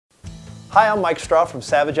Hi, I'm Mike Straw from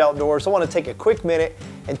Savage Outdoors. I want to take a quick minute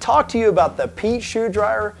and talk to you about the Peet shoe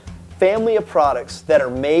dryer family of products that are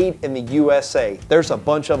made in the USA. There's a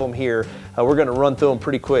bunch of them here. We're going to run through them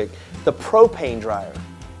pretty quick. The propane dryer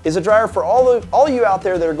is a dryer for all you out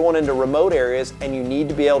there that are going into remote areas and you need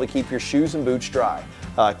to be able to keep your shoes and boots dry.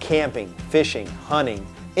 Camping, fishing, hunting,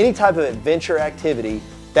 any type of adventure activity,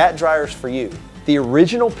 that dryer's for you. The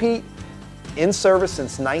original Peet, in service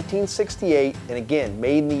since 1968, and again,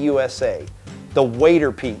 made in the USA. The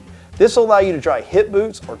Wader Peet. This will allow you to dry hip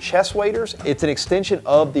boots or chest waders. It's an extension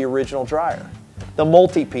of the original dryer. The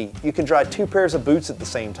Multi Peet. You can dry 2 pairs of boots at the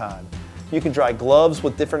same time. You can dry gloves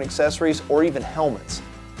with different accessories or even helmets.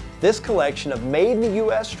 This collection of made in the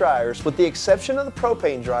US dryers, with the exception of the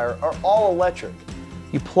propane dryer, are all electric.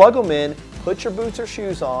 You plug them in, put your boots or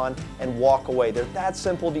shoes on, and walk away. They're that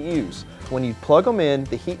simple to use. When you plug them in,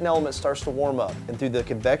 the heat element starts to warm up, and through the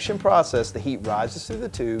convection process, the heat rises through the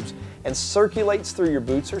tubes and circulates through your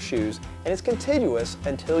boots or shoes, and it's continuous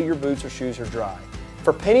until your boots or shoes are dry.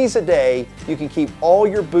 For pennies a day, you can keep all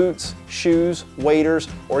your boots, shoes, waders,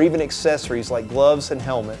 or even accessories like gloves and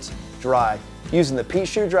helmets dry using the Peet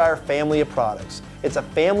Shoe Dryer family of products. It's a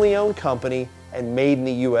family-owned company and made in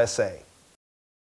the USA.